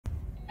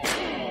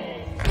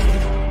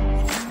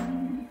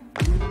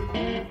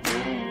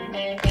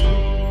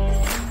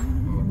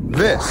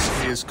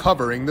This is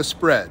Covering the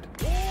Spread,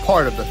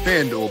 part of the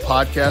FanDuel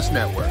Podcast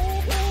Network.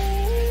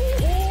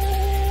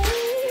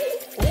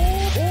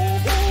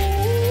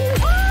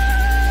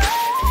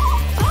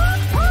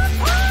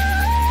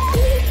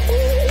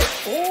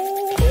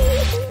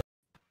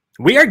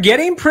 We are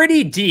getting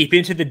pretty deep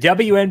into the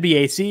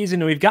WNBA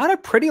season, and we've got a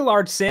pretty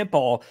large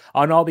sample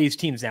on all these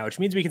teams now, which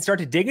means we can start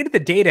to dig into the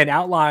data and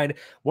outline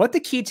what the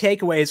key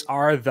takeaways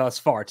are thus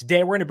far.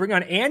 Today, we're going to bring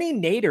on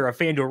Nader of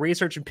FanDuel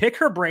Research and pick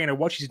her brain on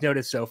what she's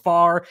noticed so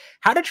far,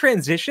 how to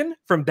transition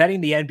from betting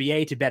the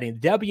NBA to betting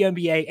the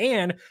WNBA,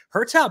 and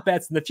her top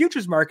bets in the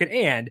futures market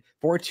and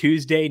for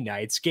Tuesday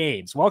night's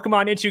games. Welcome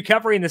on into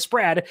Covering the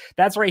Spread.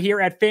 That's right here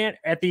at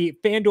the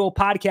FanDuel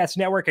Podcast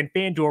Network and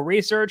FanDuel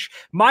Research.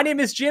 My name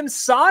is Jim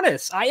Sonis.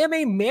 I am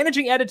a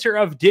managing editor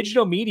of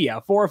digital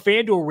media for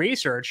FanDuel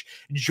Research,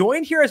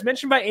 joined here as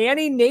mentioned by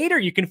Annie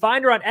Nader. You can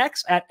find her on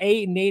X at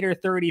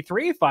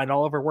 @Nader33. Find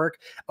all of her work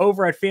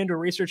over at FanDuel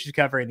Research. She's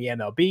covering the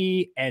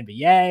MLB,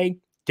 NBA,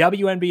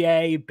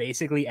 WNBA,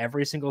 basically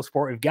every single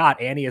sport we've got.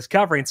 Annie is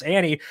covering. So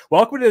Annie,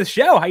 welcome to the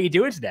show. How you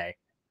doing today?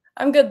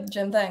 I'm good,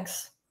 Jim.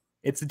 Thanks.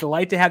 It's a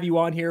delight to have you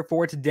on here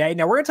for today.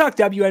 Now, we're going to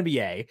talk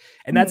WNBA,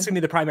 and that's going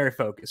to be the primary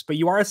focus, but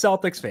you are a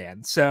Celtics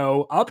fan.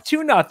 So up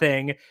to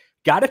nothing.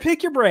 Got to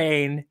pick your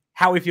brain.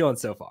 How are we feeling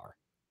so far?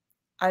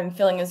 I'm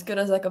feeling as good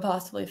as I could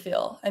possibly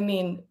feel. I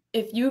mean,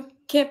 if you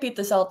can't beat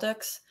the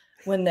Celtics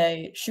when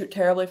they shoot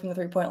terribly from the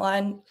three-point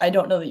line, I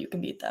don't know that you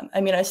can beat them.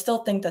 I mean, I still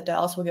think that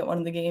Dallas will get one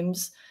of the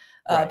games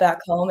back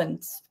home,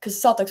 and because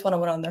Celtics want to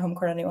win on their home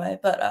court anyway.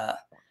 But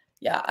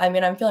yeah, I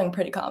mean, I'm feeling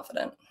pretty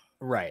confident.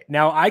 Right.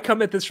 Now, I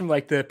come at this from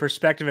like the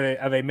perspective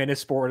of a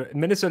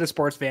Minnesota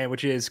sports fan,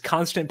 which is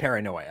constant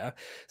paranoia.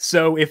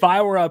 So if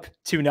I were up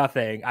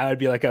 2-0, I would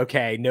be like,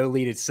 okay, no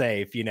lead, it's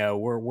safe. You know,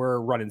 we're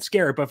running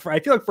scared. But I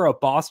feel like for a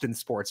Boston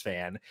sports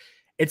fan,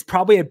 it's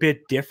probably a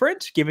bit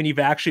different, given you've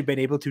actually been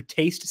able to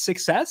taste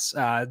success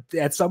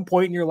at some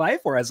point in your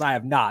life, whereas I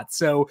have not.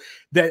 So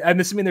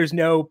I'm assuming there's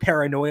no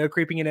paranoia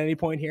creeping in at any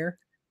point here.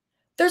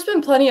 There's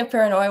been plenty of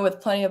paranoia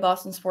with plenty of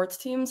Boston sports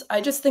teams.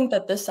 I just think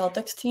that this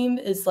Celtics team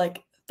is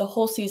like, the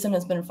whole season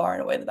has been far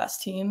and away the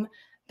best team,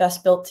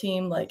 best built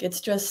team. Like it's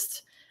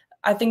just,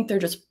 I think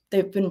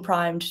they've been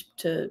primed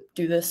to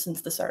do this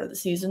since the start of the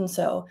season.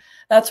 So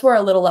that's where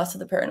a little less of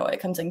the paranoia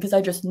comes in, because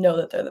I just know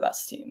that they're the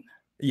best team.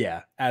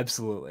 Yeah,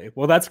 absolutely.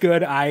 Well, that's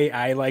good.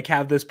 I like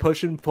have this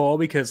push and pull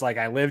because like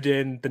I lived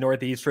in the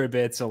Northeast for a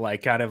bit. So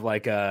like kind of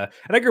like and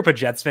I grew up a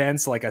Jets fan.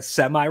 So like a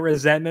semi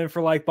resentment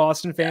for like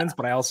Boston fans,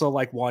 but I also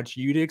like want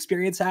you to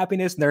experience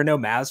happiness. And there are no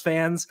Mavs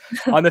fans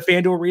on the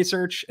FanDuel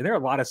Research. And there are a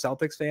lot of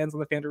Celtics fans on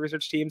the FanDuel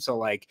Research team. So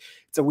like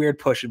it's a weird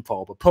push and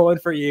pull, but pulling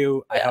for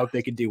you. I hope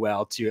they can do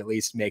well to at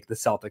least make the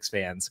Celtics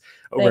fans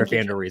over at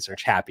FanDuel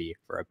Research happy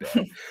for a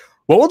bit.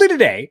 What we'll do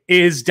today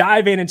is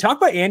dive in and talk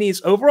about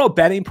Annie's overall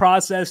betting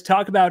process,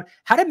 talk about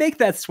how to make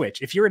that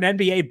switch if you're an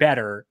NBA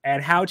bettor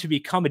and how to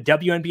become a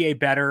WNBA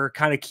bettor,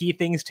 kind of key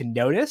things to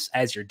notice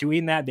as you're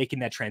doing that, making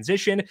that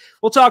transition.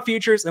 We'll talk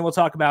futures and we'll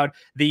talk about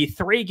the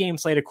 3-game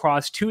slate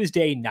across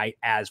Tuesday night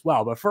as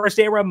well. But first,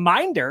 a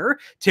reminder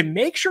to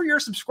make sure you're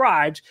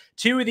subscribed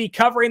to the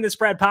Covering the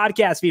Spread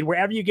podcast feed,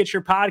 wherever you get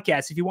your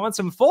podcasts. If you want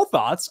some full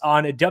thoughts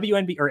on a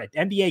WNBA or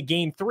NBA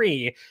Game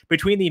 3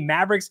 between the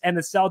Mavericks and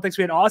the Celtics,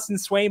 we had Austin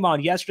Swaim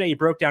on yesterday. He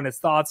broke down his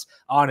thoughts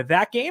on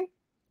that game.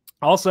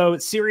 Also,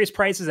 serious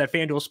prices at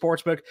FanDuel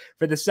Sportsbook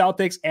for the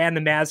Celtics and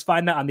the Mavs.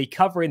 Find that on the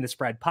Covering the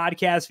Spread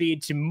podcast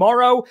feed.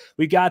 Tomorrow,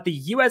 we got the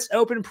U.S.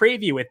 Open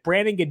preview with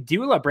Brandon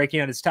Gadula breaking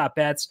down his top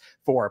bets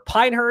for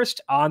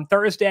Pinehurst. On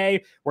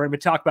Thursday, we're going to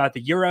talk about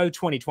the Euro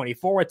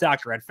 2024 with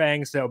Dr. Ed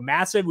Feng. So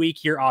massive week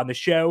here on the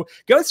show.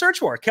 Go search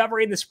for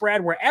Covering the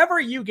Spread wherever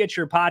you get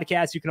your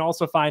podcasts. You can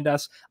also find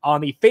us on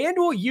the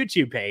FanDuel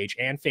YouTube page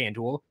and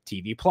FanDuel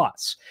TV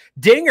Plus.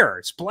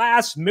 Dingers,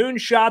 blasts,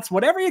 moonshots,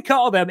 whatever you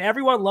call them,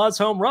 everyone loves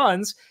home runs.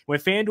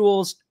 With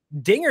FanDuel's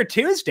Dinger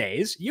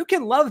Tuesdays, you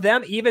can love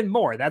them even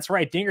more. That's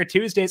right. Dinger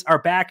Tuesdays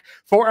are back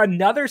for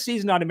another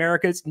season on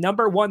America's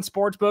 #1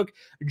 sportsbook.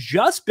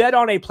 Just bet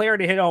on a player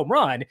to hit a home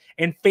run,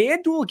 and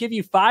FanDuel will give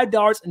you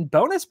 $5 in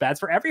bonus bets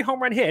for every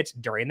home run hit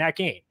during that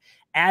game.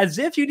 As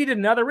if you need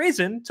another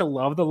reason to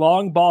love the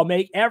long ball.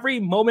 Make every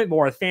moment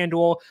more with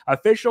FanDuel,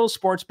 official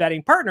sports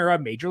betting partner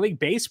of Major League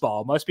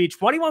Baseball. Must be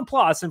 21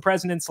 plus and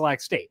present in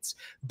select states.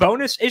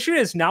 Bonus issued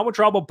is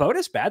non-withdrawable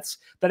bonus bets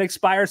that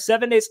expire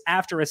 7 days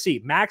after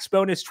receipt. Max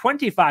bonus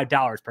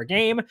 $25 per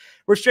game.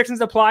 Restrictions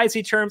apply.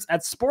 See terms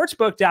at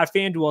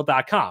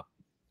sportsbook.fanduel.com.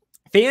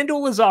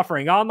 FanDuel is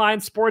offering online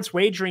sports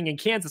wagering in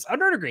Kansas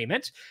under an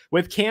agreement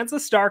with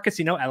Kansas Star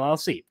Casino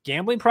LLC.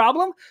 Gambling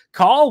problem?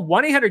 Call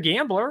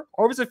 1-800-GAMBLER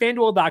or visit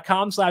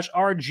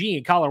FanDuel.com/RG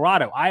in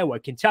Colorado, Iowa,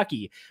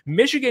 Kentucky,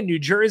 Michigan, New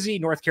Jersey,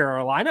 North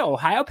Carolina,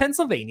 Ohio,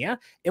 Pennsylvania,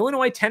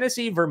 Illinois,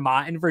 Tennessee,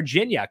 Vermont, and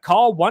Virginia.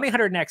 Call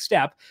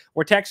 1-800-NEXT-STEP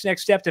or text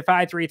NEXT STEP to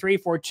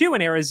 53342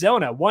 in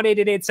Arizona,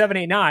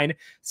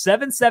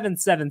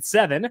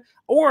 1-888-789-7777,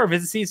 or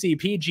visit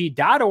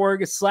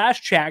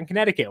ccpg.org/chat in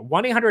Connecticut,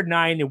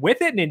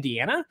 1-800-9-WITH-IT in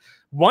Indiana,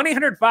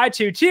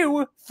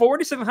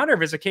 1-800-522-4700.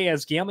 Visit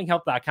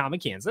ksgamblinghelp.com in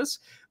Kansas,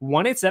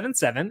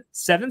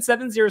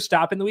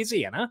 1-877-770-STOP in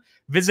Louisiana.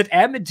 Visit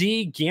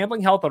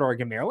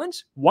mdgamblinghelp.org in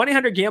Maryland,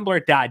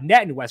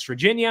 1-800-GAMBLER.net in West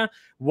Virginia,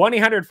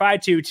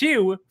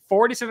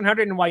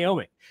 1-800-522-4700 in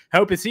Wyoming.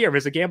 Hope to see you.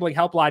 Visit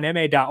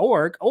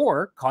gamblinghelplinema.org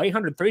or call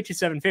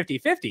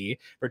 800-327-5050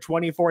 for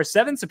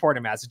 24/7 support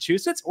in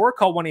Massachusetts, or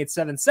call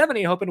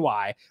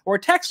 1-877-8-HOPE-NY or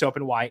text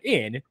HOPE-NY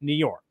in New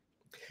York.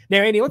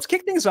 Now, Andy, let's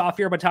kick things off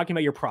here by talking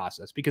about your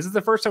process, because it's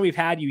the first time we've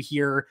had you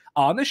here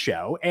on the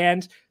show.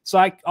 And so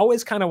I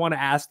always kind of want to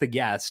ask the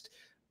guest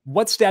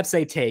what steps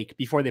they take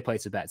before they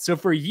place a bet. So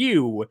for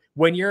you,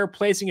 when you're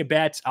placing a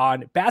bet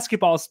on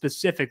basketball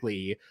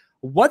specifically,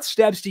 what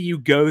steps do you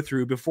go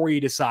through before you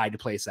decide to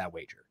place that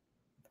wager?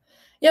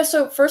 Yeah,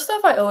 so first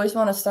off, I always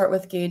want to start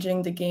with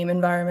gauging the game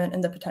environment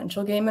and the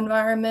potential game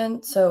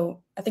environment.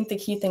 So I think the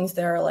key things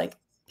there are like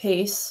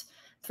pace,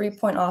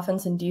 3-point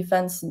offense and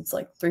defense. It's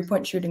like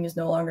 3-point shooting is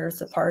no longer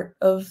a part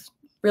of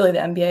really the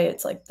NBA.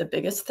 It's like the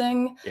biggest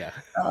thing,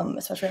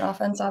 especially in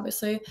offense,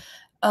 obviously.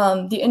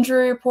 The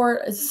injury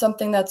report is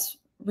something that's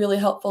really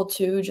helpful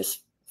too,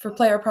 just for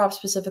player props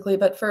specifically,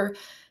 but for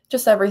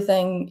just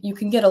everything. You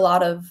can get a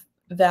lot of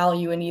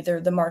value in either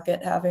the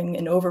market having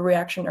an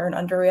overreaction or an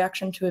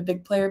underreaction to a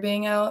big player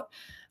being out.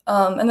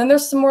 And then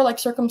there's some more like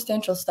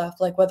circumstantial stuff,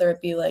 like whether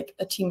it be like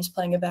a team's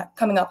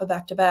coming off a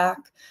back-to-back,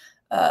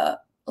 a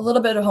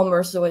little bit of home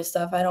versus away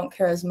stuff. I don't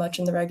care as much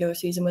in the regular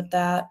season with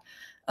that.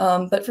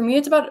 But for me,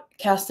 it's about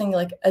casting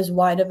like as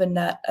wide of a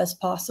net as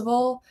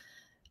possible.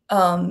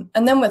 And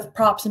then with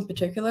props in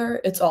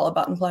particular, it's all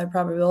about implied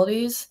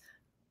probabilities.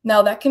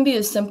 Now that can be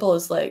as simple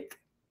as like,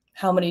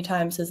 how many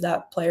times has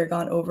that player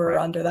gone over or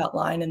under that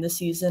line in the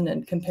season,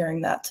 and comparing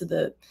that to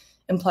the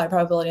implied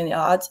probability and the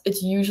odds.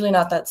 It's usually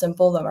not that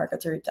simple. The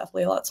markets are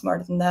definitely a lot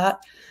smarter than that.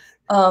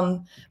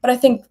 But I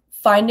think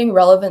finding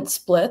relevant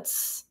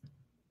splits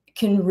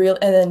and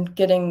then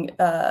getting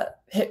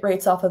hit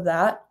rates off of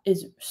that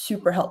is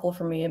super helpful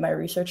for me in my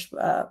research,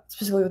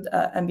 specifically with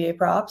NBA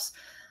props.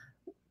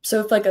 So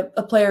if like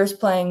a player is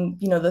playing,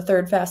 the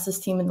third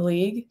fastest team in the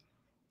league,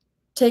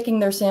 taking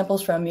their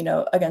samples from,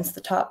 against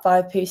the top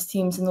 5 pace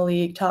teams in the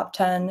league, top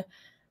 10,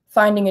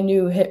 finding a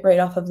new hit rate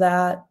off of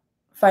that,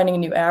 finding a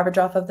new average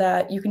off of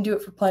that. You can do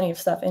it for plenty of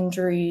stuff,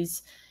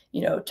 injuries,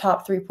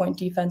 top 3-point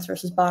defense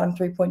versus bottom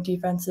 3-point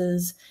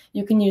defenses.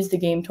 You can use the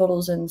game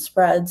totals and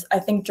spreads. I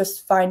think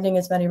just finding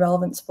as many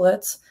relevant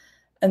splits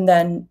and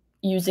then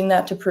using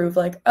that to prove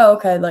like, oh,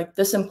 okay, like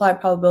this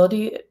implied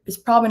probability is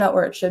probably not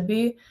where it should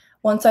be.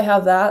 Once I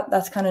have that,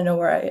 that's kind of know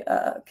where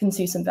I can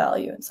see some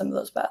value in some of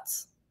those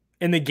bets.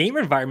 And the game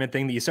environment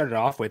thing that you started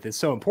off with is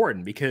so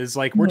important, because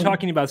like we're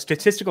talking about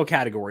statistical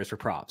categories for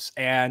props,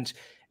 and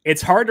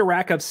it's hard to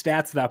rack up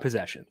stats without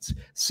possessions.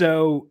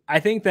 So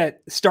I think that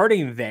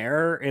starting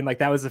there, and like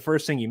that was the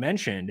first thing you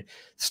mentioned,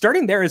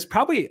 starting there is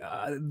probably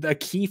the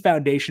key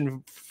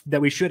foundation that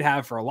we should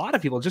have for a lot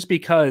of people, just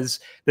because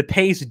the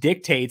pace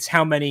dictates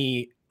how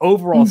many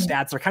overall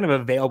stats are kind of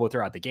available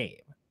throughout the game.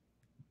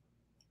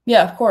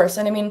 Yeah, of course.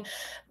 And I mean,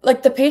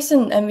 like the pace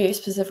in NBA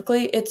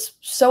specifically, it's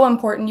so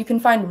important. You can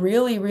find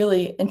really,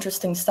 really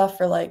interesting stuff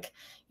for like,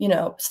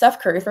 Steph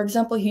Curry, for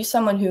example. He's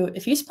someone who,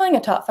 if he's playing a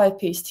top 5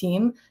 pace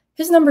team,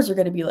 his numbers are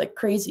going to be like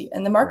crazy.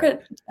 And the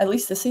market, at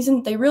least this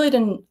season, they really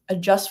didn't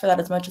adjust for that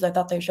as much as I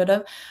thought they should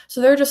have. So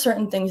there are just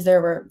certain things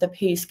there where the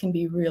pace can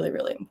be really,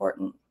 really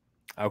important.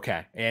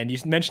 Okay. And you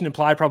mentioned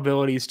implied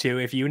probabilities too.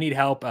 If you need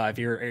help, if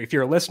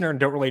you're a listener and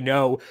don't really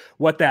know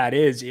what that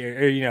is,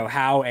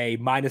 how a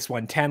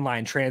 -110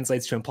 line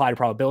translates to implied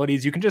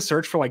probabilities, you can just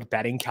search for like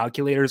betting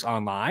calculators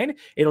online.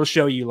 It'll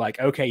show you like,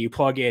 okay, you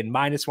plug in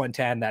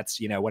 -110, that's,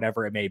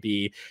 whatever it may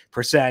be,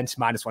 percent,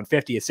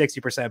 -150 is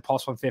 60%,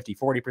 +150,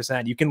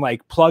 40%. You can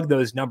like plug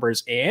those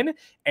numbers in,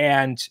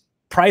 and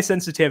price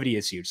sensitivity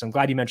is huge. So I'm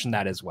glad you mentioned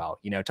that as well.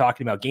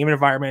 Talking about game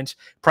environment,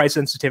 price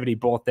sensitivity,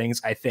 both things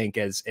I think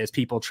as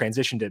people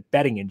transition to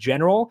betting in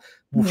general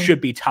should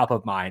be top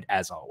of mind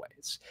as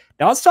always.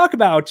 Now let's talk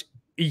about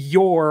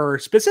your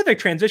specific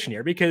transition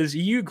here, because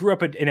you grew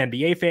up an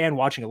NBA fan,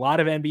 watching a lot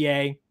of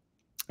NBA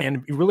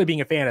and really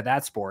being a fan of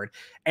that sport.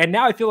 And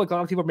now I feel like a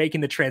lot of people are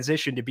making the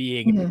transition to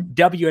being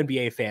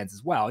WNBA fans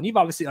as well. And you've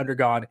obviously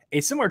undergone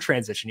a similar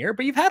transition here,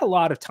 but you've had a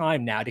lot of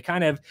time now to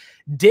kind of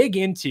dig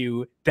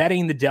into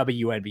betting the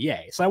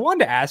WNBA. So I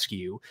wanted to ask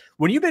you,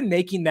 when you've been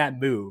making that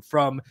move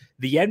from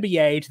the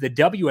NBA to the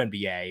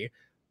WNBA,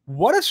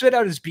 what have stood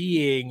out as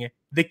being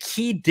the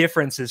key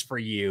differences for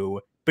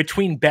you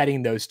between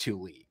betting those two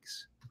leagues?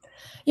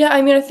 Yeah,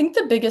 I mean, I think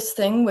the biggest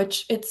thing,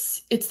 which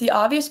it's the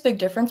obvious big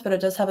difference, but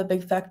it does have a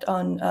big effect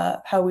on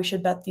how we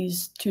should bet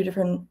these two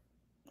different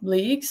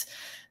leagues.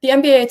 The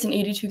NBA, it's an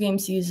 82-game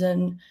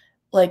season.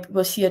 Like,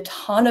 we'll see a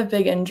ton of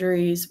big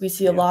injuries. We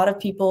see a lot of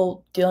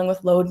people dealing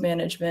with load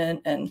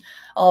management, and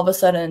all of a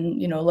sudden,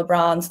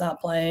 LeBron's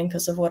not playing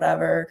because of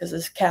whatever, because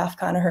his calf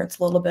kind of hurts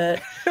a little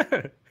bit.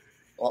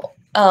 Well,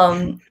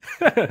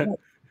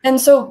 And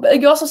so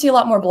you also see a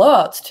lot more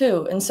blowouts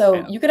too. And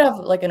so you could have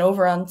like an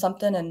over on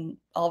something and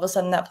all of a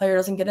sudden that player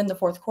doesn't get in the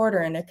fourth quarter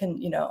and it can,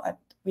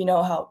 we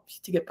know how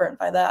to get burnt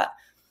by that.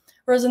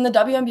 Whereas in the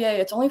WNBA,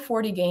 it's only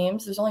 40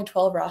 games. There's only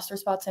 12 roster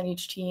spots on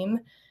each team.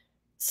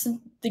 So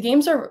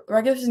the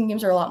regular season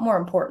games are a lot more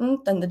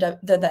important than the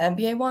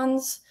NBA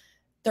ones.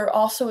 There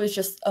also is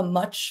just a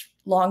much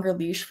longer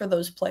leash for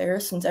those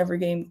players since every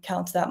game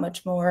counts that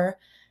much more.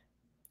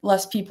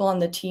 Less people on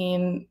the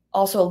team.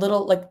 Also, a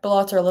little like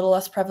blowouts are a little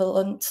less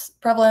prevalent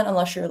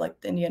unless you're like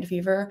the Indiana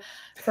Fever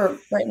for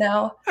right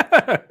now.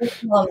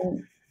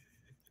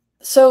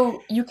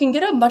 So you can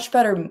get a much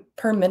better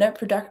per minute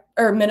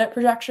minute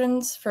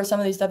projections for some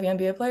of these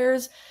WNBA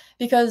players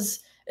because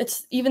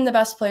it's even the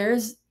best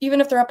players, even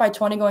if they're up by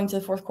 20 going to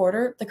the fourth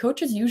quarter, the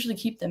coaches usually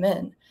keep them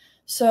in.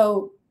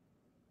 So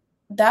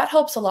that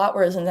helps a lot.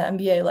 Whereas in the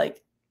NBA,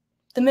 like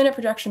the minute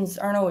projections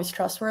aren't always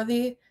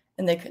trustworthy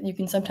and you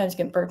can sometimes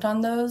get burnt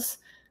on those.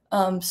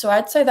 So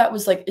I'd say that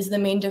is the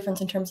main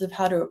difference in terms of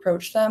how to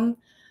approach them.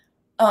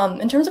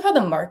 In terms of how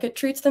the market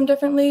treats them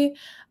differently,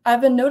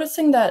 I've been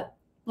noticing that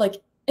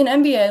like in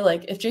NBA,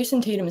 like if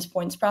Jason Tatum's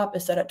points prop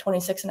is set at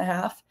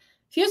 26.5,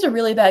 if he has a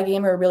really bad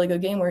game or a really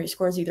good game where he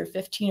scores either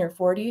 15 or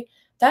 40,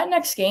 that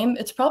next game,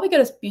 it's probably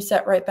going to be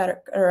set right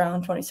back at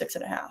around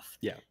 26.5.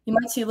 Yeah. You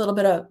might see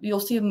you'll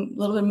see a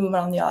little bit of movement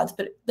on the odds,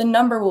 but the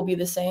number will be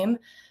the same.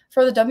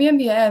 For the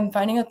WNBA, I'm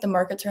finding that the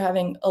markets are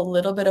having a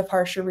little bit of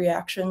harsher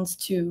reactions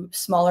to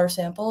smaller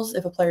samples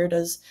if a player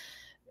does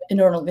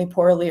inordinately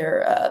poorly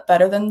or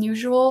better than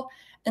usual.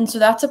 And so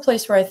that's a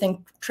place where I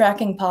think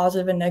tracking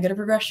positive and negative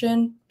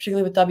regression,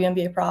 particularly with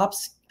WNBA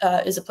props,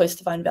 is a place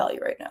to find value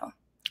right now.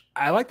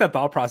 I like that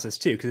thought process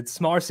too, because it's a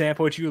smaller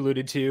sample, which you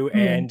alluded to,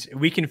 and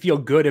we can feel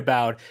good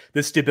about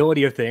the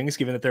stability of things,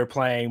 given that they're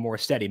playing more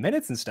steady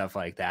minutes and stuff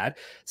like that.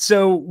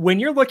 So when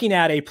you're looking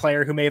at a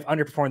player who may have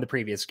underperformed the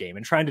previous game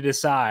and trying to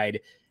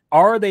decide,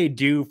 are they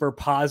due for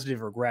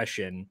positive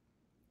regression?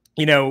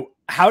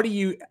 How do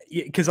you,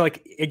 because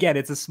like, again,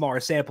 it's a smaller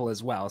sample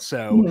as well.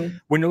 So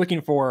when you're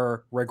looking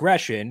for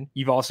regression,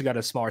 you've also got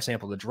a smaller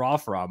sample to draw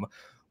from.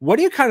 What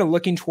are you kind of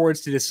looking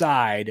towards to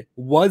decide,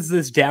 was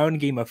this down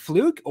game a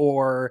fluke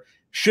or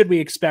should we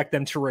expect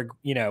them to,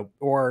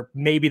 or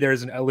maybe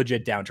there's a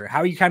legit downturn? How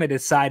are you kind of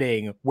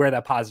deciding where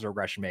that positive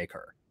regression may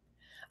occur?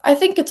 I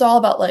think it's all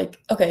about like,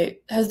 okay,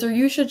 has their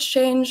usage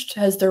changed?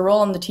 Has their role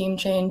on the team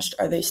changed?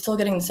 Are they still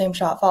getting the same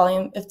shot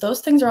volume? If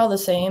those things are all the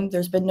same,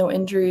 there's been no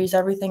injuries,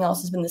 everything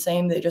else has been the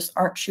same, they just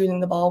aren't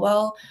shooting the ball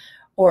well,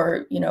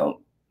 or,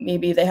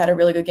 maybe they had a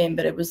really good game,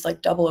 but it was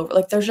like double over.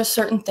 Like there's just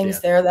certain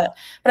things there but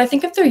I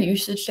think if their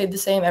usage stayed the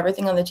same,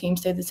 everything on the team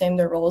stayed the same,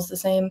 their role is the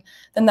same,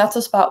 then that's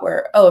a spot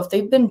where, if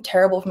they've been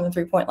terrible from the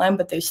 3-point line,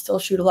 but they still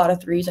shoot a lot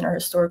of threes and are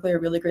historically a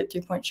really great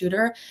 3-point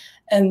shooter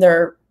and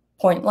their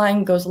point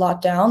line goes a lot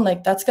down,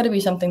 like that's going to be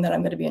something that I'm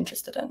going to be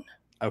interested in.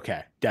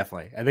 Okay,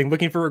 definitely. I think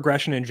looking for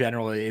regression in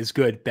general is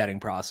good betting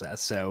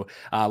process. So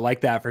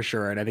like that for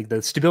sure. And I think the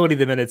stability of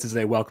the minutes is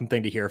a welcome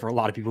thing to hear for a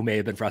lot of people who may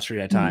have been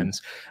frustrated at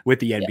times with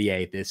the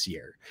NBA this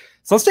year.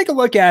 So let's take a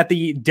look at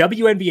the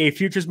WNBA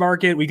futures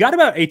market. We got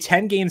about a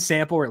 10-game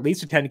sample, or at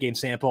least a 10-game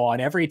sample on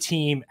every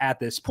team at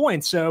this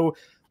point. So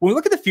when we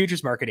look at the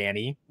futures market,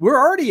 Annie, we're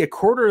already a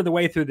quarter of the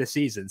way through the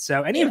season.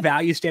 So any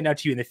value stand out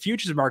to you in the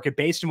futures market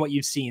based on what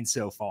you've seen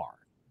so far?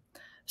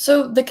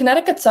 So the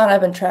Connecticut Sun,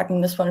 I've been tracking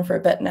this one for a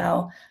bit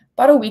now.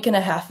 About a week and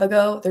a half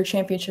ago, their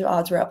championship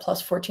odds were at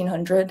plus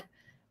 1,400.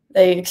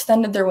 They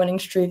extended their winning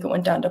streak. It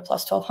went down to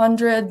plus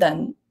 1,200.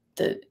 Then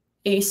the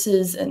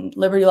Aces and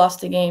Liberty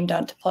lost a game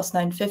down to plus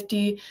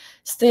 950.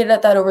 Stayed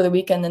at that over the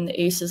weekend. Then the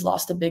Aces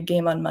lost a big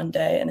game on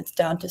Monday, and it's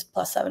down to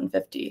plus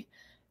 750.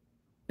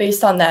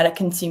 Based on that, it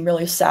can seem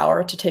really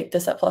sour to take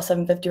this at plus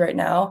 750 right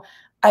now.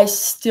 I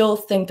still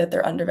think that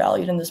they're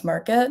undervalued in this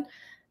market.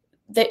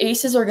 The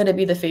Aces are going to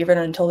be the favorite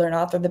until they're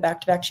not. They're the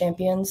back-to-back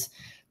champions.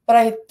 But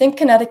I think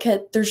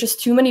Connecticut, there's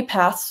just too many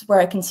paths where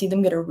I can see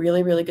them get a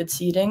really, really good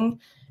seeding.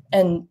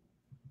 And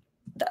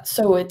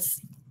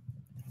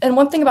and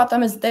one thing about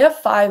them is they have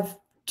 5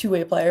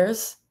 two-way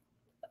players,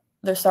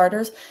 their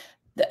starters.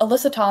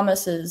 Alyssa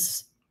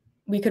Thomas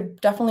we could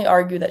definitely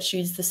argue that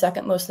she's the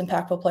second most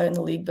impactful player in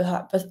the league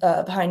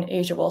behind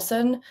Asia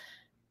Wilson.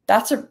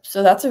 That's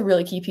a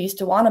really key piece.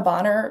 DeWanna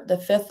Bonner, the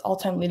 5th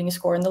all-time leading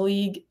scorer in the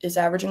league, is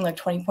averaging like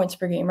 20 points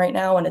per game right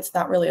now, and it's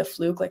not really a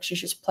fluke. Like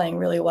she's just playing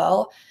really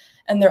well.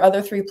 And their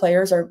other 3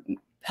 players are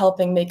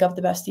helping make up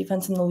the best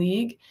defense in the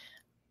league.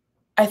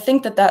 I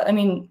think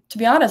to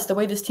be honest, the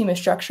way this team is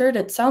structured,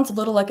 it sounds a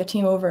little like a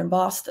team over in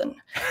Boston.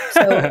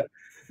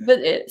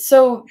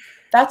 So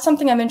that's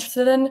something I'm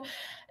interested in.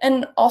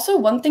 And also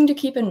one thing to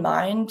keep in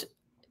mind,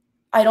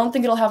 I don't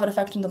think it'll have an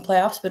effect in the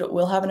playoffs, but it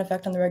will have an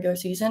effect on the regular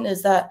season,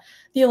 is that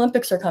the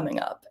Olympics are coming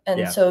up.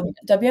 And so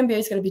WNBA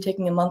is going to be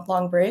taking a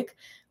month-long break.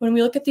 When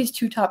we look at these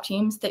 2 top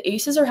teams, the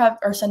Aces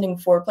are sending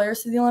 4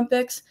 players to the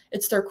Olympics.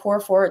 It's their core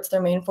 4. It's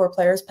their main 4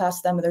 players.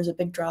 Past them, there's a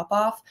big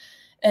drop-off.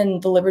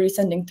 And the Liberty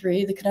sending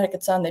 3. The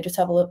Connecticut Sun, they just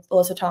have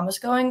Alyssa Thomas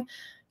going.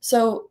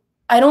 So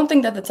I don't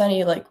think that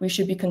that's we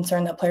should be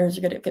concerned that players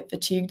are going to get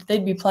fatigued.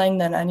 They'd be playing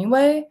then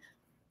anyway.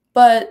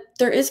 But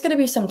there is going to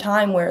be some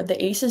time where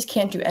the Aces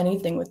can't do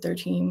anything with their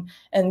team,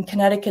 and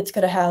Connecticut's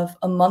going to have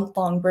a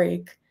month-long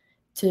break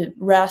to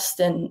rest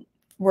and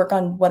work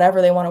on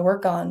whatever they want to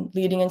work on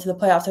leading into the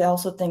playoffs. I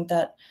also think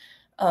that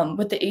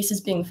with the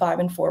Aces being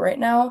 5-4 right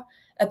now,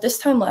 at this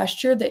time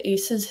last year, the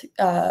Aces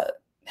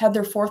had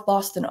their 4th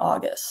loss in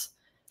August.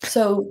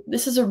 So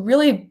this is a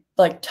really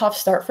tough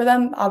start for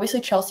them.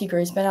 Obviously, Chelsea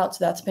Gray's been out,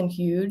 so that's been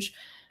huge.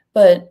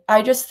 But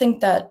I just think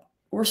that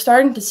we're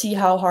starting to see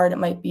how hard it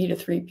might be to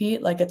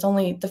three-peat. It's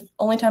the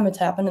only time it's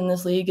happened in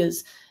this league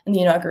is in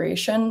the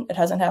inauguration. It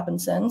hasn't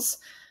happened since.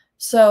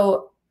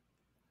 So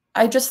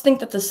I just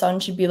think that the Sun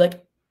should be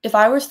if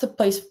I was to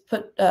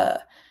put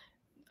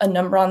a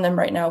number on them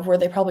right now of where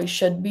they probably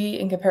should be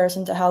in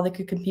comparison to how they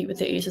could compete with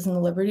the Aces and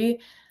the Liberty,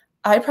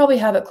 I'd probably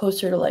have it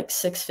closer to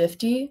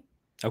 650.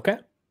 Okay.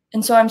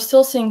 And so I'm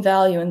still seeing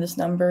value in this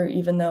number,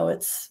 even though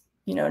it's,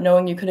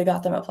 knowing you could have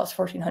got them at plus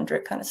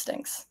 1,400 kind of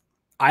stinks.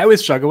 I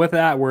always struggle with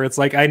that where it's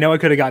I know I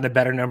could have gotten a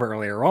better number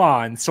earlier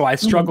on. So I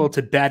struggle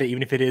to bet it,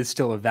 even if it is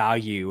still a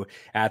value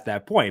at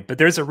that point. But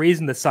there's a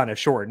reason the Sun is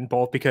shortened,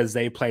 both because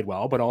they played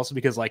well, but also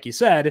because, like you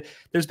said,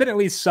 there's been at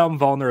least some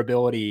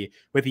vulnerability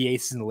with the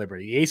Aces and the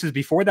Liberty. The Aces,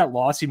 before that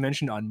loss you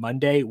mentioned on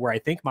Monday, were I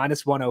think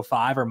minus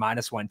 105 or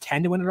minus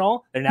 110 to win it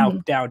all. They're now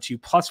down to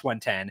plus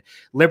 110.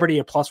 Liberty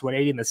at plus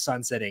 180 and the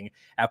Sun sitting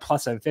at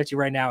plus 750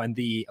 right now. And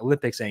the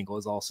Olympics angle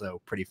is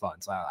also pretty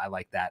fun. So I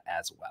like that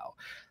as well.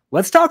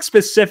 Let's talk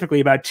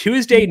specifically about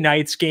Tuesday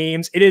night's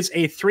games. It is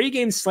a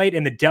 3-game slate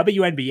in the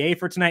WNBA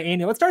for tonight,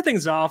 Andy. Let's start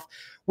things off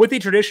with the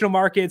traditional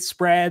markets,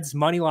 spreads,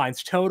 money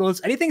lines,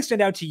 totals. Anything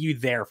stand out to you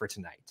there for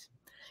tonight?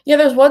 Yeah,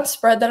 there's one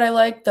spread that I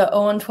like, the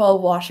 0-12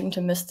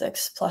 Washington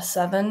Mystics plus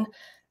 7.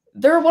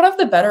 They're one of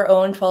the better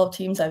 0-12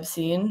 teams I've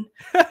seen.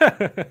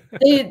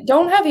 They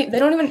don't have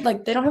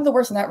the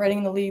worst net rating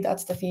in the league.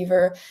 That's the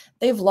Fever.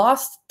 They've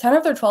lost 10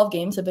 of their 12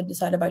 games have been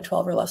decided by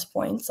 12 or less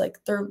points.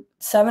 They're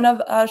 7 out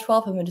of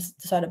 12 have been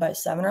decided by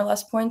 7 or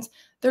less points.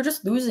 They're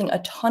just losing a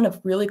ton of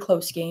really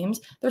close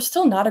games. They're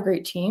still not a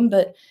great team,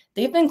 but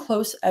they've been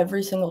close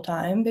every single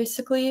time,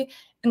 basically.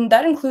 And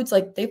that includes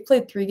they've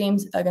played 3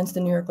 games against the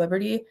New York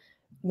Liberty.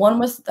 One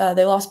was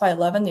they lost by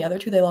 11. The other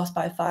 2 they lost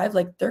by 5.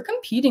 They're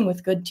competing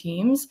with good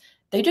teams.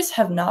 They just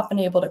have not been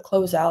able to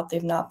close out.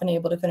 They've not been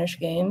able to finish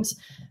games.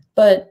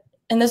 But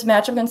in this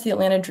matchup against the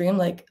Atlanta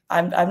Dream,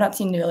 I've not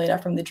seen nearly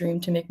enough from the Dream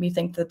to make me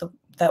think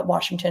that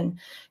Washington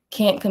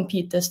can't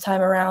compete this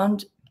time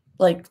around.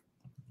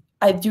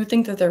 I do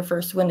think that their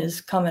first win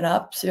is coming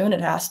up soon.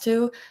 It has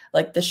to.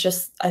 I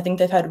think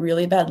they've had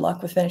really bad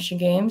luck with finishing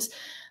games.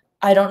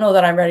 I don't know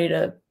that I'm ready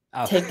to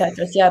take that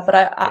just yet,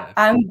 but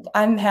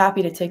I'm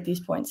happy to take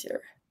these points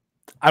here.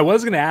 I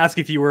was going to ask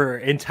if you were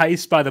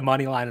enticed by the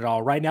money line at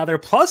all. Right now, they're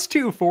plus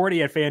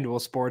 240 at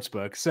FanDuel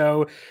Sportsbook.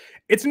 So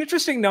it's an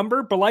interesting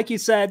number, but like you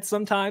said,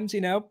 sometimes,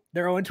 they're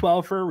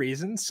 0-12 for a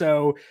reason.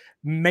 So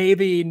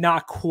maybe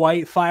not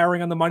quite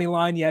firing on the money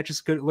line yet,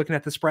 just looking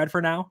at the spread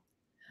for now.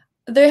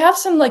 They have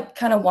some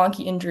kind of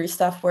wonky injury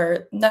stuff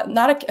where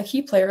not a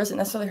key player isn't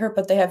necessarily hurt,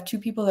 but they have 2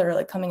 people that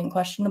are coming in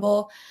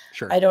questionable.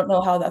 Sure. I don't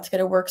know how that's going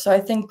to work. So I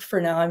think for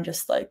now, I'm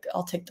just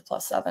I'll take the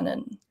plus 7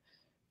 and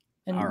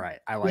all right.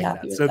 I like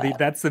that. So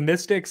that's the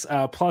Mystics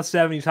plus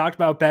 7. You talked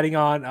about betting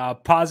on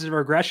positive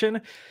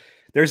regression.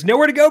 There's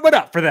nowhere to go but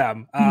up for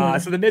them.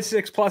 So the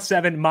Mystics plus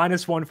 7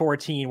 minus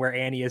 114 where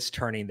Annie is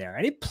turning there.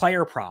 Any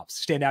player props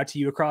stand out to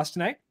you across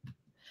tonight?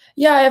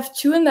 Yeah, I have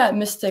 2 in that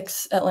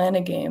Mystics Atlanta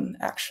game,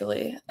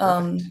 actually.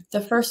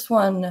 The first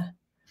one,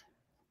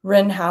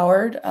 Rin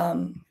Howard,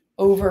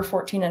 over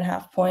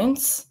 14.5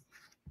 points.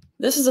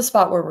 This is a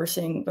spot where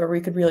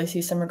we could really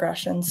see some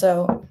regression.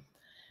 So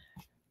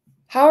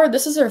Howard,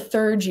 this is her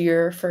 3rd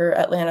year for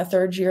Atlanta,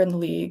 3rd year in the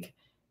league.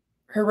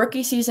 Her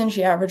rookie season,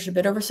 she averaged a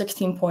bit over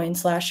 16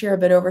 points. Last year, a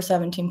bit over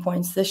 17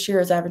 points. This year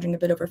is averaging a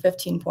bit over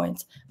 15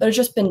 points. But it's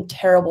just been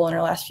terrible in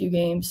her last few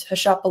games. Has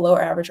shot below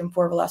average in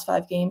 4 of the last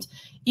 5 games.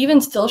 Even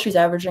still, she's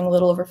averaging a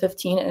little over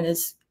 15 and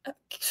has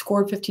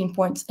scored 15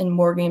 points in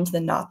more games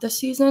than not this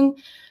season.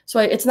 So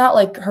it's not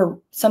like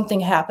something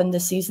happened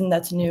this season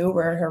that's new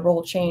where her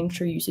role changed,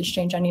 her usage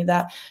changed, any of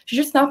that. She's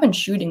just not been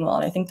shooting well,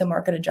 and I think the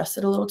market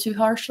adjusted a little too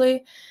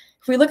harshly.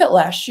 If we look at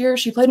last year,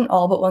 she played in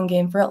all but 1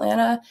 game for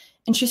Atlanta,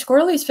 and she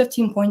scored at least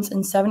 15 points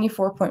in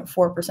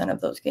 74.4%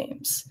 of those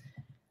games.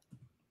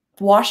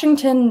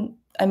 Washington,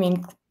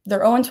 they're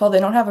 0-12. They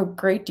don't have a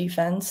great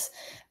defense.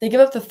 They give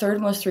up the 3rd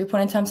most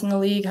 3-point attempts in the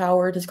league.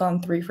 Howard has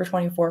gone 3 for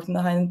 24 from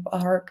behind the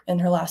arc in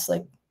her last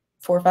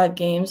 4 or 5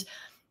 games.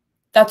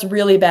 That's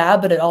really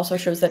bad, but it also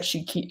shows that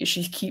she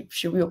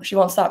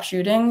won't stop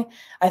shooting.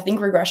 I think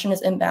regression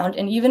is inbound,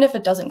 and even if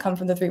it doesn't come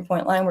from the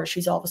 3-point line where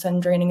she's all of a sudden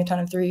draining a ton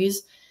of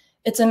threes,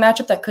 it's a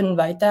matchup that could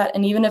invite that.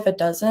 And even if it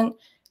doesn't,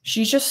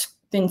 she's just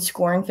been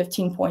scoring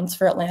 15 points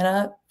for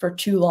Atlanta for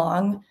too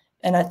long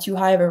and at too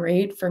high of a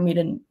rate for me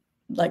to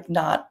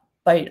not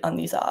bite on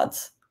these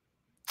odds.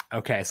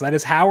 Okay, so that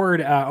is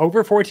Howard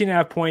over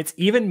 14.5 points,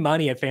 even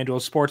money at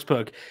FanDuel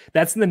Sportsbook.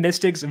 That's in the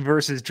Mystics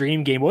versus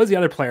Dream game. What was the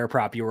other player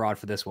prop you were on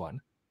for this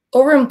one?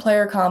 Over in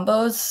player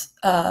combos,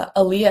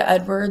 Aaliyah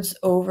Edwards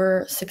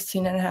over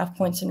 16.5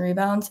 points and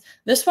rebounds.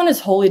 This one is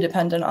wholly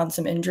dependent on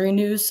some injury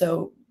news,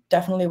 so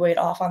definitely wait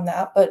off on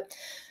that. But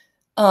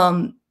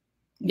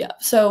yeah,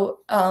 so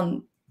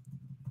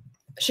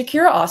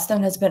Shakira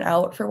Austin has been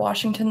out for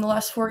Washington the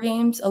last 4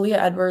 games. Aaliyah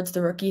Edwards,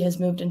 the rookie, has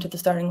moved into the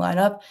starting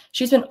lineup.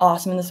 She's been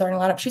awesome in the starting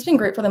lineup. She's been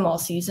great for them all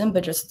season,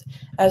 but just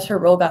as her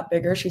role got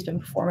bigger, she's been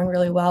performing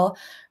really well.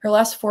 Her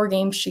last 4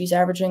 games, she's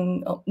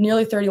averaging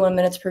nearly 31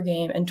 minutes per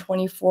game and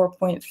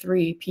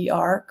 24.3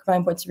 PR,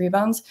 combined points and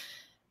rebounds.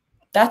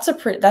 That's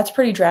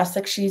pretty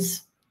drastic.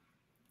 She's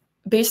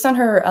based on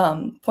her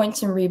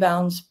points and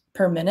rebounds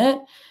per minute.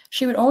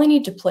 She would only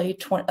need to play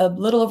a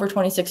little over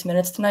 26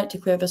 minutes tonight to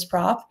clear this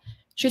prop.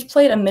 She's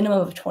played a minimum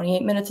of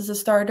 28 minutes as a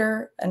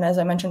starter, and as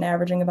I mentioned,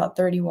 averaging about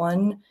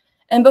 31.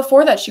 And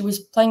before that, she was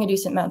playing a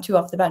decent amount too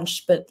off the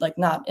bench, but like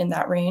not in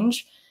that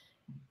range.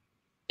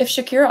 If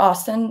Shakira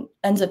Austin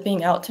ends up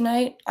being out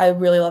tonight, I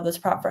really love this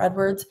prop for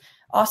Edwards.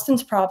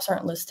 Austin's props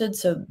aren't listed,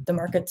 so the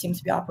market seems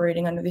to be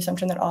operating under the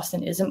assumption that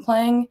Austin isn't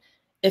playing.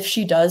 If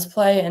she does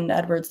play and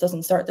Edwards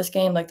doesn't start this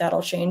game, like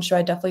that'll change. So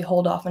I definitely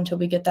hold off until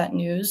we get that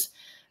news.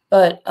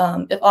 But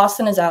if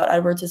Austin is out,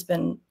 Edwards has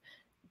been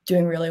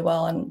doing really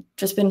well and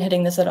just been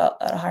hitting this at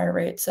a higher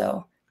rate.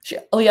 So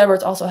Aaliyah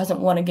Edwards also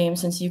hasn't won a game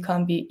since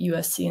UConn beat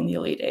USC in the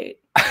Elite Eight.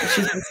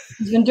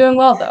 She's been doing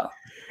well though.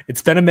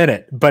 It's been a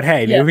minute, but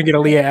hey, maybe we can get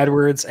Aaliyah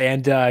Edwards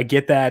and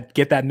get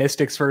that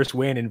Mystics first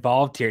win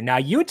involved here. Now,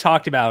 you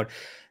talked about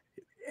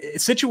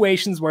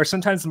situations where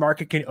sometimes the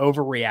market can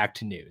overreact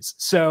to news.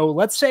 So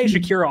let's say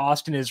Shakira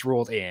Austin is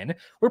ruled in.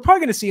 We're probably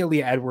going to see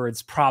Aaliyah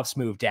Edwards props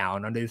move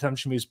down under the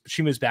assumption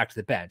she moves back to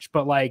the bench.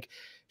 But like,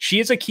 she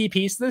is a key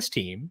piece of this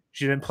team.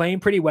 She's been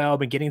playing pretty well,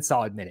 been getting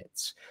solid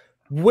minutes.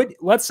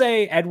 Let's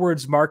say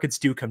Edwards markets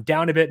do come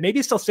down a bit,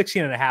 maybe still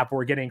 16.5, but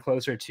we're getting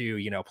closer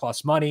to,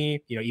 plus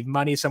money, even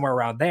money somewhere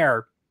around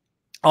there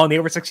on the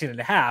over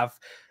 16.5.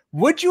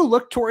 Would you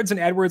look towards an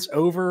Edwards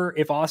over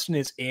if Austin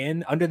is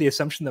in under the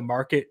assumption the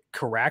market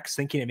corrects,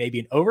 thinking it may be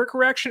an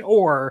overcorrection,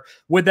 or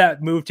would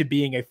that move to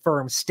being a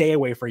firm stay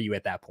away for you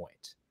at that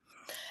point?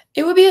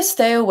 It would be a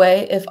stay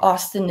away if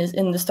Austin is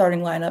in the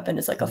starting lineup and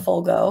is like a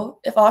full go.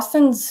 If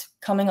Austin's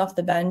coming off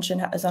the bench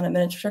and is on a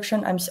minutes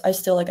restriction, I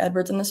still like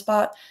Edwards in the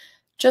spot.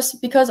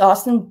 Just because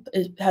Austin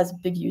has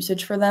big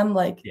usage for them,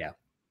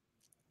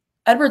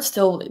 Edwards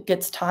still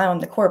gets time on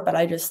the court, but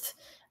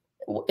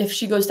if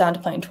she goes down to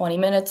playing 20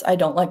 minutes, I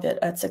don't like that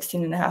at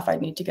 16.5.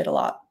 I'd need to get a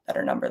lot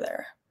better number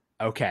there.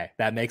 Okay,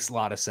 that makes a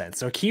lot of sense.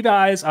 So keep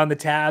tabs on the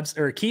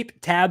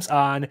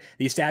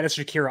status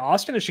of Shakira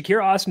Austin. If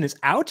Shakira Austin is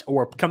out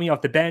or coming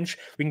off the bench,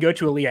 we can go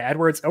to Aaliyah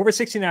Edwards over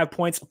 16.5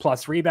 points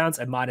plus rebounds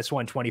at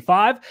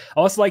 -125.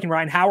 Also liking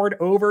Ryan Howard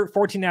over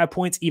 14.5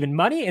 points even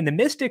money, and the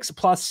Mystics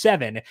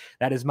 +7.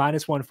 That is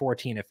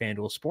 -114 at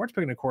FanDuel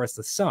Sportsbook, and of course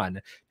the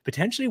Sun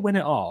potentially win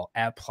it all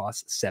at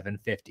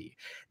 +750.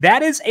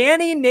 That is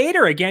Annie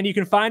Nader. Again, you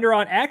can find her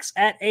on X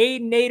at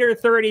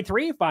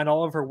 @Nader33. Find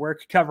all of her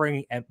work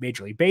covering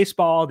Major League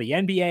Baseball, the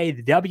NBA,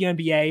 the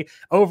WNBA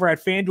over at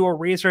FanDuel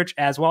Research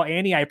as well.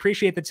 Annie, I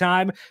appreciate the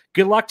time.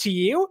 Good luck to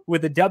you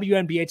with the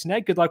WNBA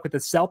tonight. Good luck with the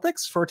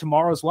Celtics for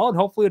tomorrow as well. And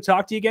hopefully we'll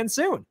talk to you again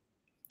soon.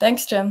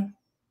 Thanks, Jim.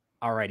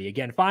 Alrighty,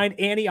 again, find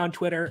Annie on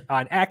Twitter,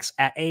 on X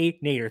at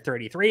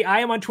 @Nader33. I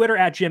am on Twitter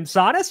at Jim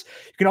Sonis.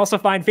 You can also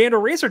find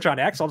FanDuel Research on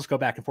X. I'll just go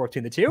back and forth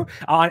between the two.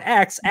 On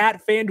X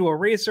at FanDuel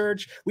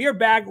Research. We are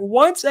back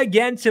once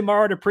again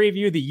tomorrow to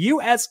preview the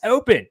U.S.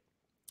 Open.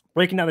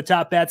 Breaking down the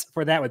top bets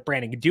for that with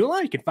Brandon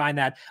Gadula. You can find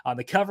that on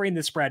the Covering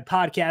the Spread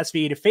podcast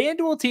feed,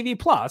 FanDuel TV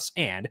Plus,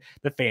 and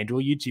the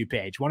FanDuel YouTube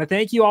page. Want to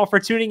thank you all for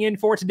tuning in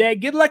for today.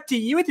 Good luck to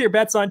you with your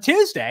bets on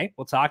Tuesday.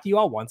 We'll talk to you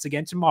all once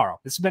again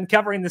tomorrow. This has been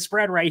Covering the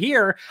Spread right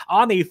here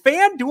on the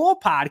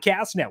FanDuel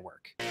Podcast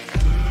Network.